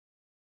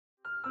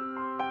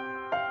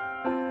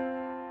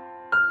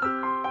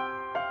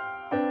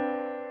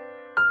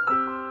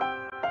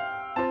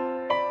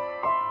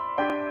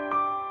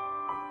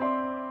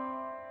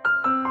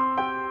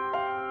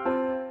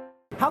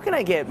How can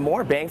I get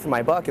more bang for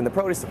my buck in the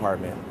produce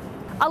department?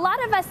 A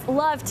lot of us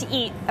love to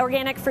eat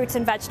organic fruits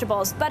and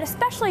vegetables, but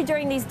especially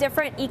during these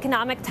different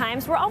economic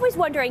times, we're always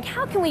wondering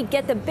how can we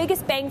get the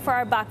biggest bang for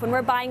our buck when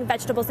we're buying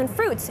vegetables and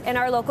fruits in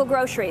our local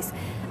groceries.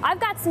 I've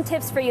got some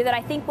tips for you that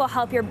I think will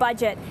help your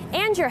budget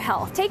and your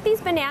health. Take these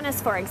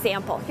bananas, for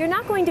example. You're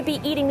not going to be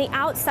eating the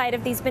outside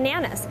of these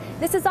bananas.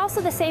 This is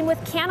also the same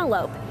with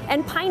cantaloupe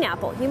and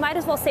pineapple. You might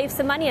as well save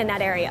some money in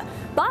that area.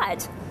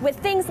 But with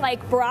things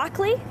like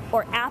broccoli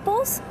or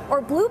apples or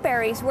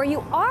blueberries where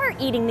you are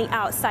eating the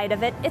outside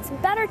of it, it's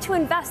better to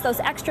invest those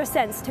extra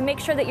cents to make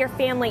sure that your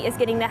family is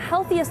getting the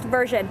healthiest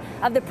version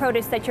of the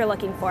produce that you're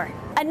looking for.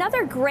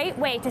 Another great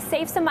way to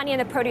save some money in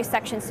the produce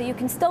section so you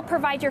can still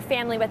provide your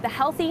family with the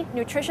healthy,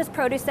 nutritious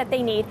produce that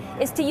they need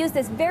is to use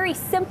this very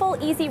simple,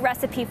 easy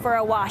recipe for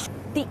a wash.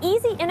 The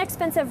easy,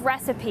 inexpensive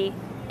recipe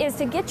is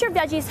to get your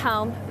veggies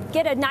home,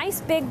 get a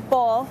nice big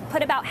bowl,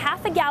 put about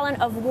half a gallon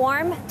of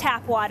warm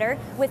tap water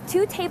with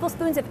 2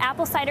 tablespoons of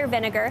apple cider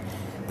vinegar,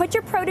 put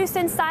your produce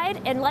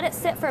inside and let it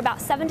sit for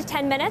about 7 to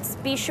 10 minutes.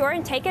 Be sure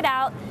and take it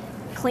out,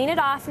 clean it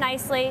off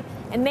nicely,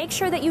 and make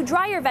sure that you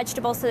dry your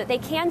vegetables so that they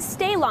can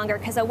stay longer,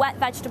 because a wet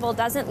vegetable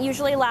doesn't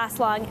usually last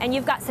long, and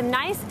you've got some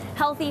nice,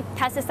 healthy,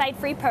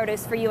 pesticide-free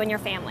produce for you and your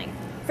family.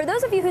 For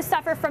those of you who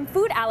suffer from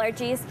food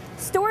allergies,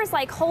 stores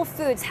like Whole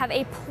Foods have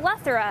a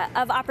plethora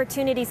of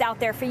opportunities out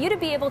there for you to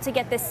be able to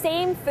get the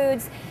same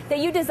foods that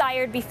you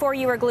desired before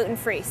you were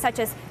gluten-free, such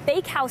as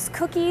bakehouse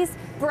cookies,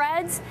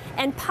 breads,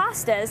 and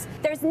pastas.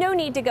 There's no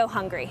need to go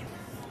hungry.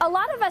 A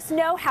lot of us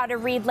know how to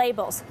read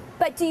labels,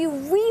 but do you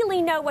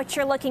really know what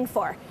you're looking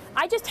for?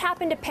 I just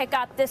happened to pick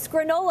up this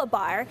granola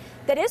bar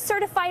that is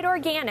certified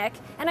organic,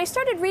 and I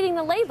started reading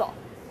the label.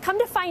 Come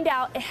to find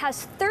out, it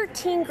has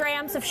 13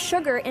 grams of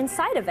sugar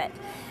inside of it.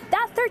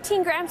 That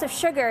 13 grams of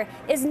sugar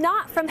is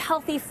not from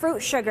healthy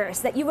fruit sugars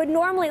that you would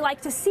normally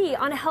like to see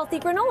on a healthy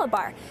granola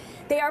bar.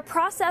 They are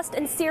processed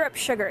and syrup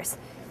sugars.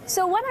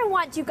 So what I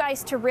want you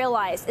guys to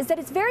realize is that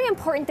it's very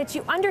important that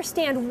you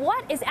understand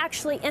what is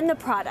actually in the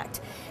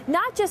product,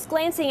 not just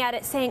glancing at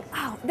it saying,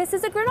 oh, this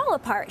is a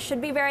granola bar, it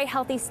should be a very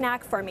healthy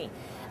snack for me.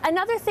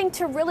 Another thing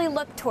to really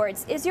look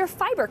towards is your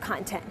fiber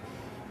content.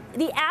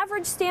 The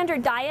average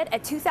standard diet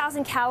at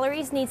 2,000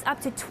 calories needs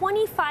up to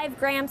 25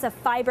 grams of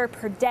fiber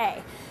per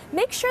day.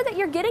 Make sure that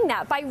you're getting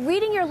that by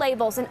reading your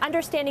labels and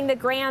understanding the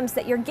grams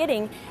that you're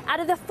getting out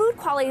of the food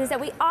qualities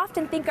that we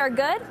often think are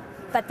good,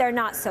 but they're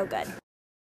not so good.